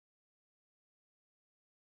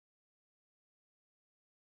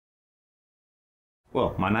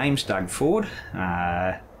Well, my name's Doug Ford.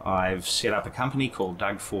 I've set up a company called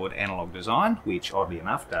Doug Ford Analog Design, which oddly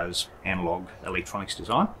enough does analog electronics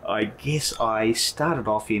design. I guess I started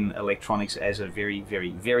off in electronics as a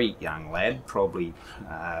very young lad, probably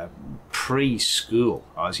preschool.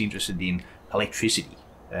 I was interested in electricity.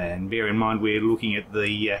 And bear in mind we're looking at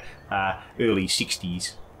the early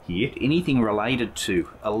 60s here. Anything related to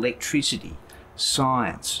electricity,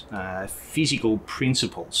 science, physical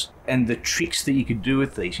principles, and the tricks that you could do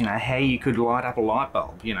with these, how you could light up a light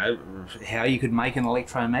bulb, how you could make an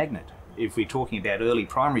electromagnet. If we're talking about early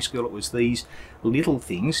primary school, it was these little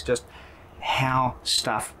things, just how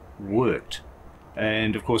stuff worked.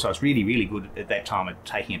 And of course I was really good at that time at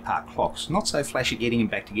taking apart clocks. Not so flash at getting them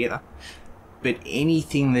back together, but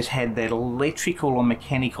anything that had that electrical or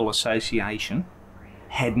mechanical association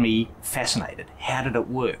had me fascinated. How did it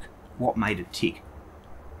work? What made it tick?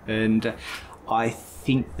 And I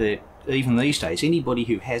think that even these days, anybody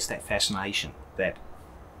who has that fascination, that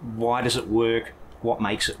why does it work, what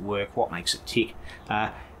makes it work, what makes it tick,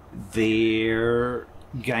 they're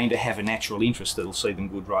going to have a natural interest that'll see them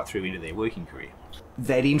good right through into their working career.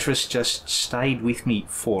 That interest just stayed with me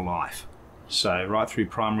for life. So right through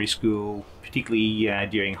primary school, particularly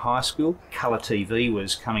during high school, colour TV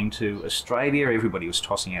was coming to Australia. Everybody was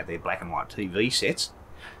tossing out their black and white TV sets.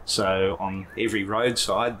 So on every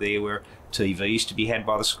roadside there were TVs to be had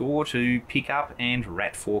by the score to pick up and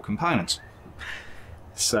rat for components.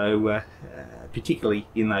 So particularly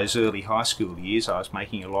in those early high school years, I was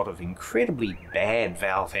making a lot of incredibly bad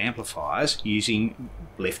valve amplifiers using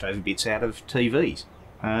leftover bits out of TVs.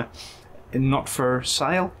 Not for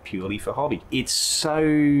sale, purely for hobby. It's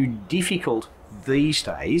so difficult these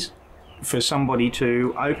days for somebody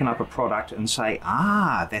to open up a product and say,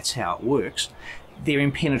 that's how it works. They're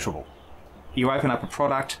impenetrable. You open up a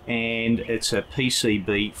product and it's a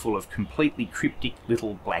PCB full of completely cryptic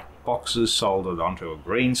little black boxes soldered onto a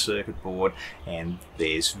green circuit board, and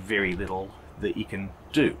there's very little that you can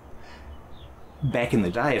do. Back in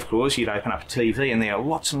the day, of course, you'd open up a TV and there are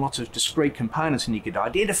lots and lots of discrete components, and you could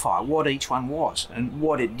identify what each one was and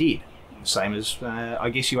what it did. Same as, I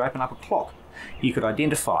guess, you open up a clock. You could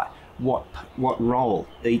identify what role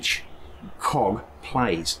each cog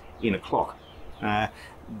plays in a clock.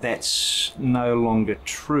 That's no longer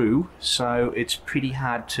true, so it's pretty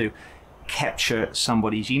hard to capture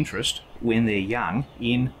somebody's interest when they're young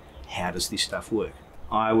in how does this stuff work.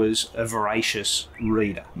 I was a voracious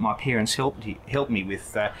reader. My parents helped me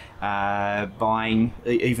with buying,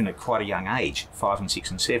 even at quite a young age, 5 and 6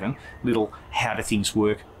 and 7, little how do things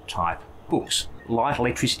work type books. Light,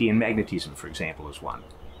 electricity and magnetism, for example, is one.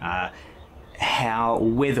 How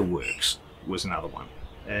weather works was another one.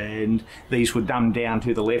 And these were dumbed down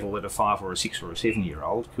to the level that a 5 or a 6 or a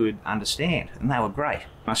 7-year-old could understand, and they were great.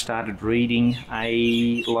 I started reading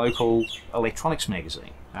a local electronics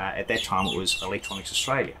magazine. At that time it was Electronics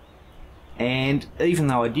Australia. And even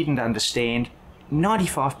though I didn't understand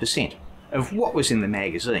 95% of what was in the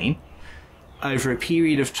magazine, over a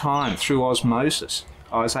period of time through osmosis,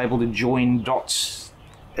 I was able to join dots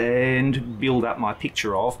and build up my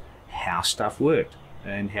picture of how stuff worked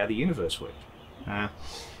and how the universe worked.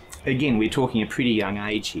 Again, we're talking a pretty young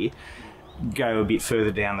age here. Go a bit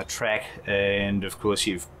further down the track and of course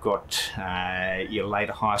you've got your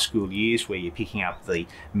later high school years where you're picking up the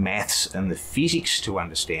maths and the physics to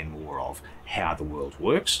understand more of how the world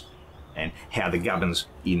works and how the gubbins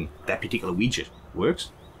in that particular widget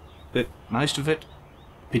works. But most of it,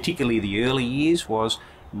 particularly the early years, was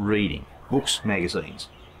reading books, magazines.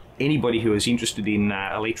 Anybody who was interested in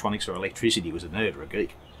electronics or electricity was a nerd or a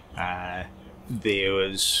geek.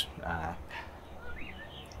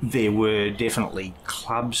 There were definitely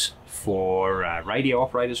clubs for radio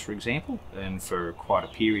operators, for example, and for quite a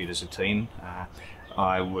period as a teen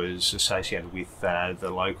I was associated with the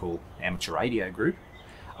local amateur radio group.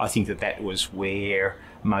 I think that was where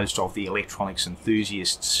most of the electronics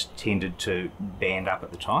enthusiasts tended to band up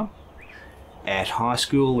at the time. At high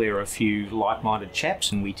school there were a few like-minded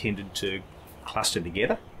chaps and we tended to cluster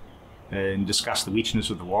together and discuss the whichness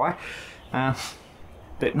of the why.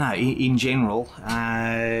 But no, in general,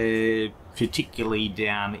 particularly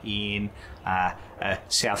down in a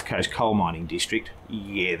South Coast coal mining district,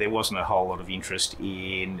 yeah, there wasn't a whole lot of interest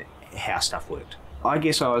in how stuff worked. I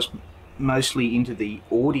guess I was mostly into the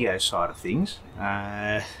audio side of things.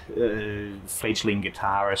 Fledgling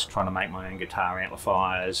guitarist, trying to make my own guitar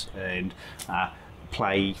amplifiers and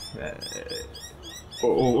play,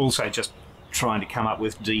 also just trying to come up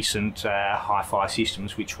with decent hi-fi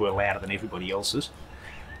systems which were louder than everybody else's.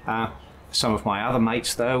 Some of my other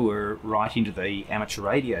mates though were right into the amateur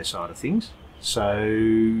radio side of things.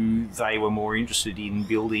 So they were more interested in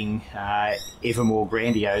building ever more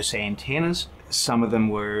grandiose antennas. Some of them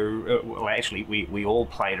were, well actually we all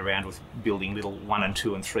played around with building little 1 and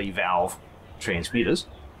 2 and 3 valve transmitters,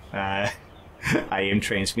 AM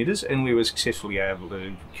transmitters, and we were successfully able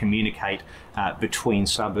to communicate between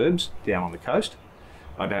suburbs down on the coast.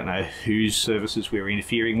 I don't know whose services we were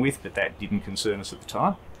interfering with, but that didn't concern us at the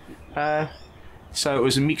time. So it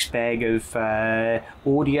was a mixed bag of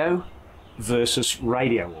audio versus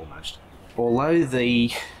radio almost. Although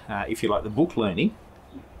the, if you like, the book learning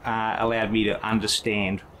allowed me to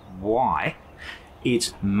understand why,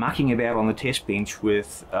 it's mucking about on the test bench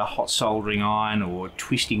with a hot soldering iron or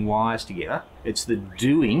twisting wires together. It's the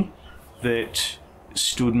doing that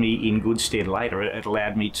stood me in good stead later. It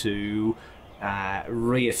allowed me to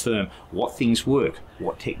reaffirm what things work,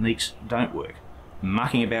 what techniques don't work.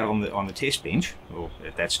 Mucking about on the test bench, or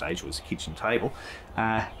at that stage it was the kitchen table,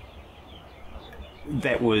 that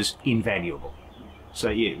was invaluable.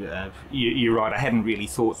 So yeah, you're right. I hadn't really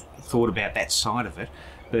thought about that side of it,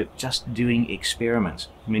 but just doing experiments,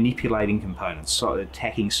 manipulating components, so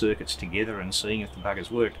tacking circuits together and seeing if the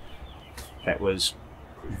buggers worked, that was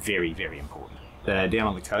very, very important. Down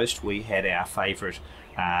on the coast, we had our favourite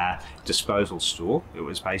disposal store. It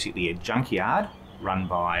was basically a junkyard run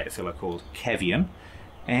by a fellow called Cavian,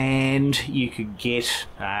 and you could get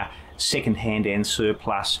second-hand and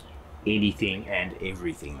surplus anything and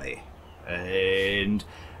everything there. And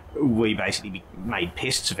we basically made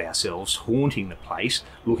pests of ourselves, haunting the place,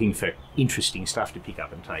 looking for interesting stuff to pick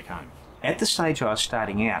up and take home. At the stage I was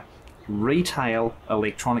starting out, retail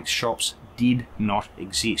electronics shops did not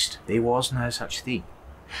exist. There was no such thing.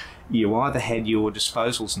 You either had your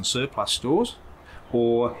disposals and surplus stores,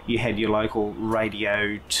 or you had your local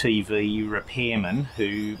radio TV repairman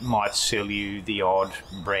who might sell you the odd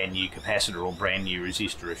brand new capacitor or brand new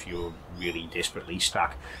resistor if you're really desperately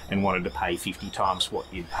stuck and wanted to pay 50 times what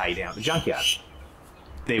you'd pay down at the junkyard.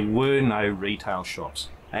 There were no retail shops.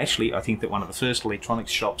 Actually, I think that one of the first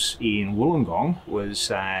electronics shops in Wollongong was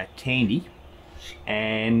Tandy,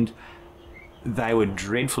 and they were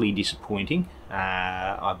dreadfully disappointing.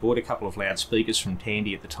 I bought a couple of loudspeakers from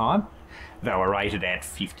Tandy at the time. They were rated at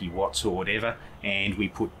 50 watts or whatever, and we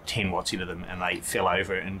put 10 watts into them and they fell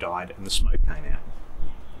over and died and the smoke came out.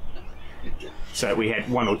 So we had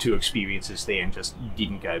 1 or 2 experiences there and just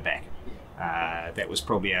didn't go back. That was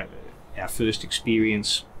probably our first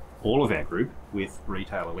experience, all of our group, with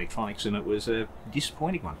retail electronics, and it was a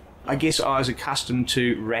disappointing one. I guess I was accustomed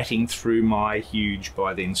to ratting through my huge,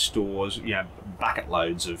 by then, stores, you know, bucket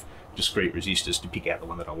loads of discrete resistors to pick out the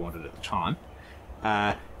one that I wanted at the time.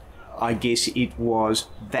 I guess it was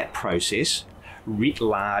that process, writ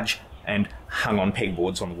large and hung on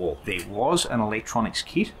pegboards on the wall. There was an electronics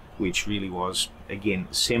kit, which really was, again,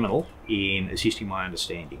 seminal in assisting my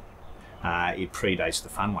understanding. It predates the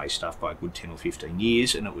Funway stuff by a good 10 or 15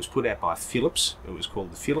 years, and it was put out by Philips. It was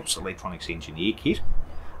called the Philips Electronics Engineer Kit.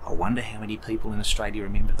 I wonder how many people in Australia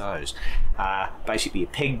remember those. Basically a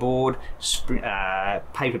pegboard,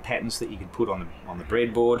 paper patterns that you could put on the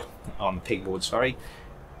breadboard, on the pegboard, sorry,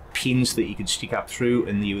 pins that you could stick up through,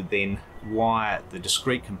 and you would then wire the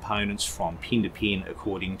discrete components from pin to pin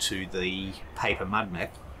according to the paper mud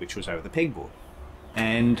map, which was over the pegboard.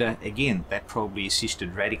 And again, that probably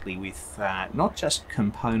assisted radically with not just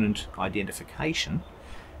component identification,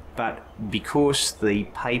 but because the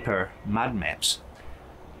paper mud maps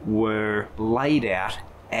were laid out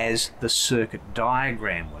as the circuit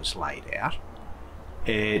diagram was laid out,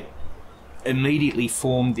 it immediately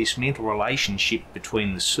formed this mental relationship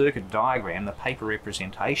between the circuit diagram, the paper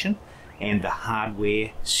representation, and the hardware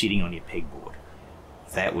sitting on your pegboard.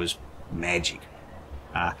 That was magic.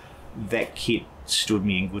 That kit stood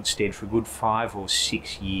me in good stead for a good 5 or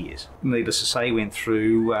 6 years. Needless to say, went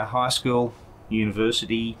through high school,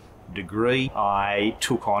 university, degree. I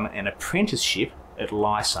took on an apprenticeship at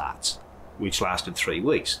Lysarts, which lasted 3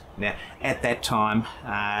 weeks. Now, at that time,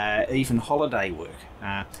 even holiday work.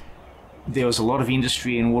 There was a lot of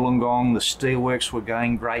industry in Wollongong. The steelworks were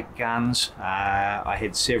going great guns. I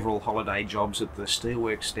had several holiday jobs at the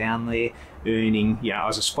steelworks down there, earning, you know, I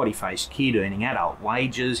was a spotty-faced kid earning adult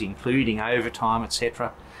wages, including overtime,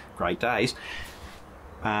 etc. Great days.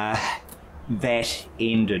 That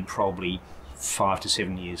ended probably 5 to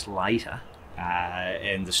 7 years later,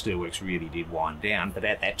 and the steelworks really did wind down. But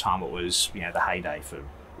at that time, it was, you know, the heyday for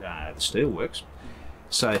the steelworks.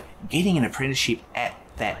 So getting an apprenticeship at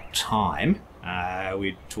that time,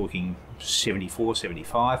 we're talking 74,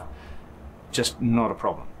 75, just not a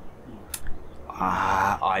problem.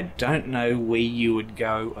 I don't know where you would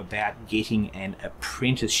go about getting an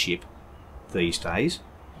apprenticeship these days.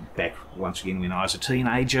 back once again when I was a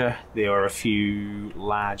teenager, there were a few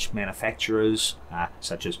large manufacturers,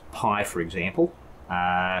 such as Pi, for example.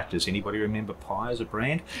 Does anybody remember Pi as a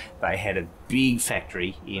brand? They had a big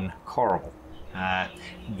factory in Corrigal.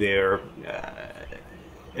 There are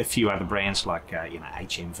a few other brands like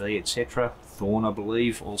HMV, etc. Thorn, I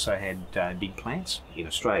believe, also had big plants in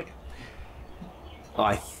Australia.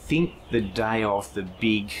 I think the day of the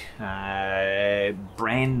big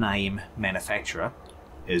brand name manufacturer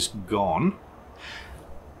is gone.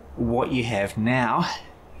 What you have now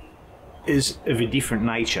is of a different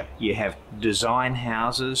nature. You have design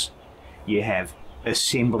houses, you have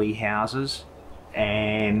assembly houses,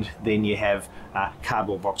 and then you have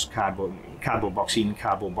cardboard box in,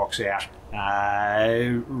 cardboard box out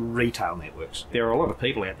retail networks. There are a lot of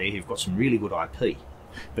people out there who've got some really good IP,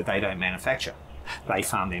 but they don't manufacture. They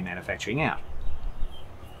farm their manufacturing out.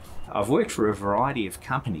 I've worked for a variety of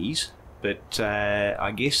companies, but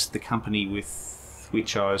I guess the company with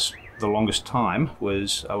which I was the longest time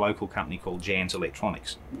was a local company called Jands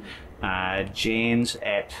Electronics. Jands,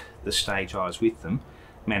 at the stage I was with them,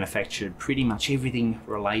 manufactured pretty much everything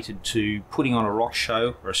related to putting on a rock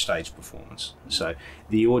show or a stage performance. So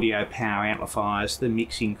the audio power amplifiers, the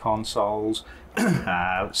mixing consoles,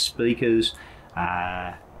 speakers,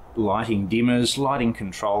 lighting dimmers, lighting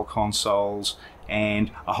control consoles,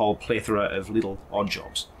 and a whole plethora of little odd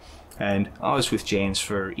jobs. And I was with Jands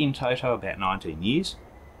for, in toto, about 19 years.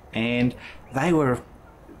 And that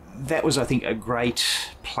was, I think, a great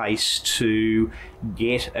place to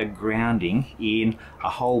get a grounding in a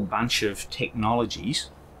whole bunch of technologies,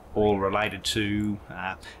 all related to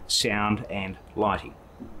sound and lighting.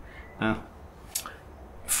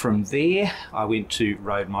 From there, I went to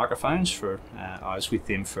Rode Microphones. I was with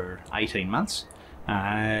them for 18 months,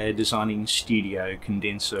 designing studio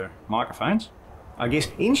condenser microphones. I guess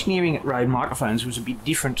engineering at Rode Microphones was a bit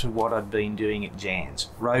different to what I'd been doing at Jands.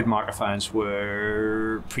 Rode Microphones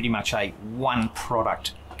were pretty much a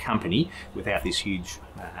one-product company without this huge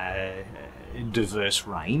diverse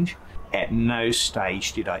range. At no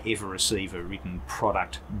stage did I ever receive a written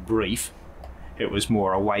product brief. It was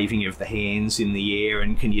more a waving of the hands in the air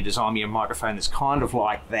and can you design me a microphone that's kind of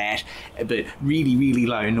like that, but really, really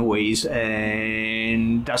low noise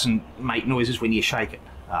and doesn't make noises when you shake it.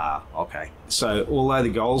 Okay. So although the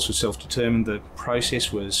goals were self-determined, the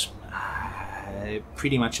process was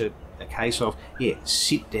pretty much a case of,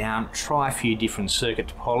 sit down, try a few different circuit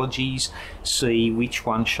topologies, see which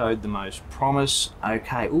one showed the most promise.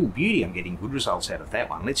 Okay, oh beauty, I'm getting good results out of that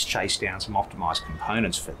one. Let's chase down some optimized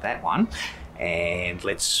components for that one, and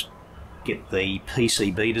let's get the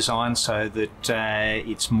PCB design so that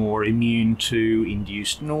it's more immune to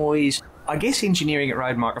induced noise. I guess engineering at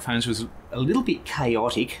Rode Microphones was a little bit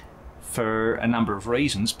chaotic for a number of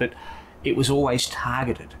reasons, but it was always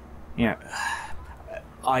targeted.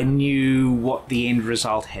 I knew what the end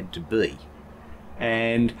result had to be,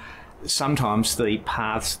 and sometimes the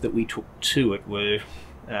paths that we took to it were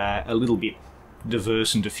a little bit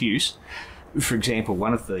diverse and diffuse. For example,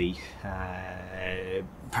 one of the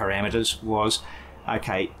parameters was,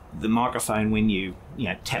 okay, the microphone, when you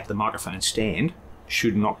tap the microphone stand,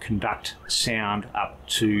 should not conduct sound up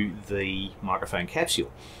to the microphone capsule.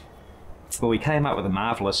 Well, we came up with a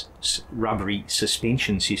marvellous rubbery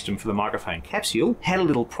suspension system for the microphone capsule. Had a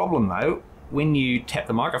little problem though. When you tap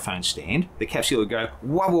the microphone stand, the capsule would go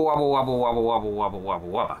wobble, wobble, wobble, wobble, wobble, wobble, wobble,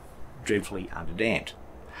 wobble, dreadfully underdamped.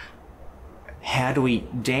 How do we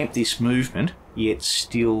damp this movement yet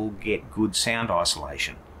still get good sound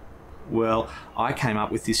isolation? Well, I came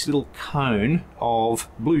up with this little cone of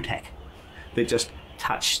blue tack that just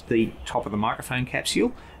touched the top of the microphone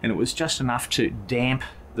capsule, and it was just enough to damp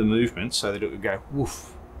the movement so that it would go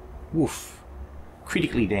woof, woof,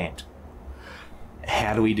 critically damped.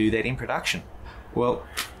 How do we do that in production? Well,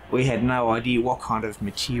 we had no idea what kind of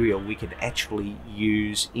material we could actually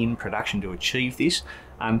use in production to achieve this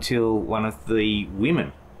until one of the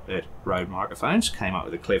women at Rode Microphones came up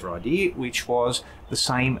with a clever idea, which was the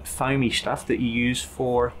same foamy stuff that you use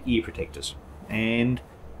for ear protectors. And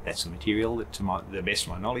that's the material that, to the best of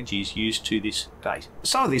my knowledge, is used to this date.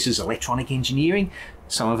 Some of this is electronic engineering,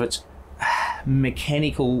 some of it's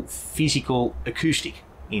mechanical, physical, acoustic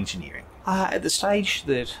engineering. At the stage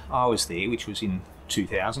that I was there, which was in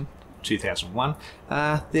 2000, 2001,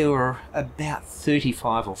 there were about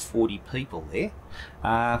 35 or 40 people there.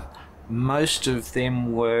 Most of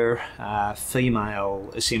them were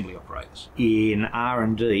female assembly operators. In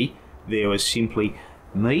R&D, there was simply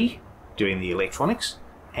me doing the electronics,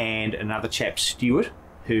 and another chap, Stuart,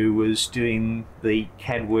 who was doing the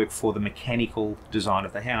CAD work for the mechanical design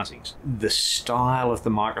of the housings. The style of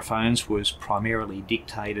the microphones was primarily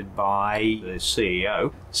dictated by the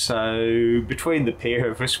CEO. So between the pair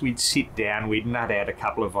of us, we'd sit down, we'd nut out a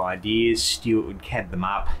couple of ideas, Stuart would CAD them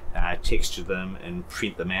up, texture them and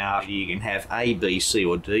print them out. You can have A, B, C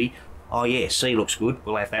or D. Oh yeah, C looks good,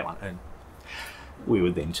 we'll have that one. And we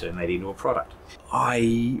would then turn that into a product.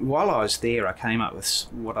 While I was there, I came up with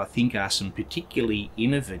what I think are some particularly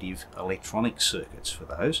innovative electronic circuits for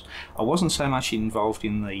those. I wasn't so much involved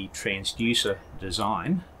in the transducer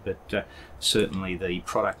design, but certainly the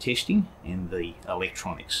product testing and the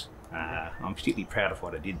electronics. I'm particularly proud of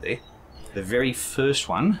what I did there. The very first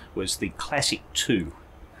one was the Classic 2.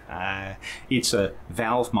 It's a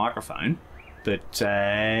valve microphone, but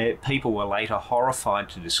people were later horrified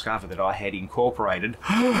to discover that I had incorporated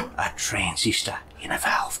a transistor in a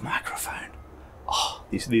valve microphone. Oh,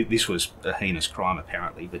 this was a heinous crime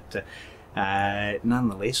apparently, but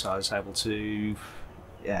nonetheless I was able to.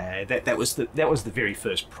 That was the very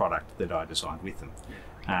first product that I designed with them.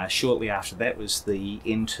 Shortly after that was the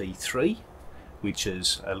NT3, which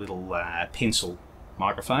is a little pencil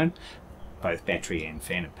microphone, both battery and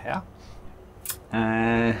phantom power.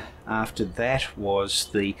 After that was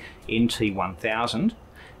the NT1000,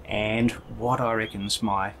 and what I reckon's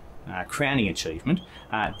my crowning achievement,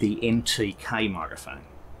 the NTK microphone.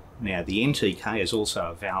 Now the NTK is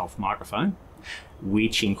also a valve microphone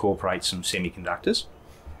which incorporates some semiconductors.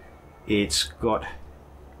 It's got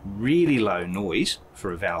really low noise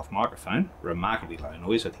for a valve microphone, remarkably low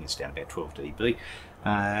noise, I think it's down about 12 dB,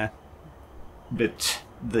 but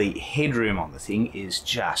the headroom on the thing is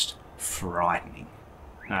just frightening.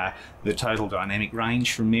 The total dynamic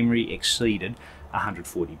range from memory exceeded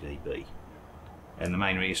 140 dB, and the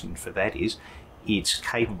main reason for that is it's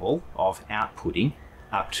capable of outputting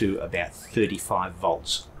up to about 35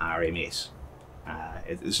 volts RMS.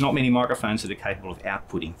 There's not many microphones that are capable of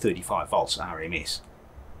outputting 35 volts RMS,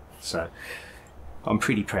 so I'm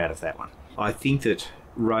pretty proud of that one. I think that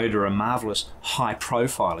Rode are a marvellous high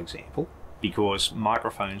profile example because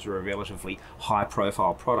microphones are a relatively high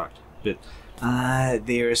profile product, but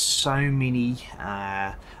there are so many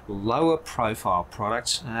lower profile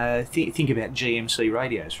products. Think about GMC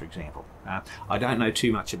radios, for example. I don't know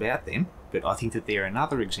too much about them, but I think that they're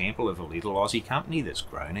another example of a little Aussie company that's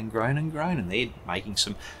grown and grown and grown, and they're making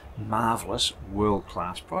some marvellous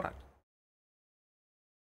world-class product.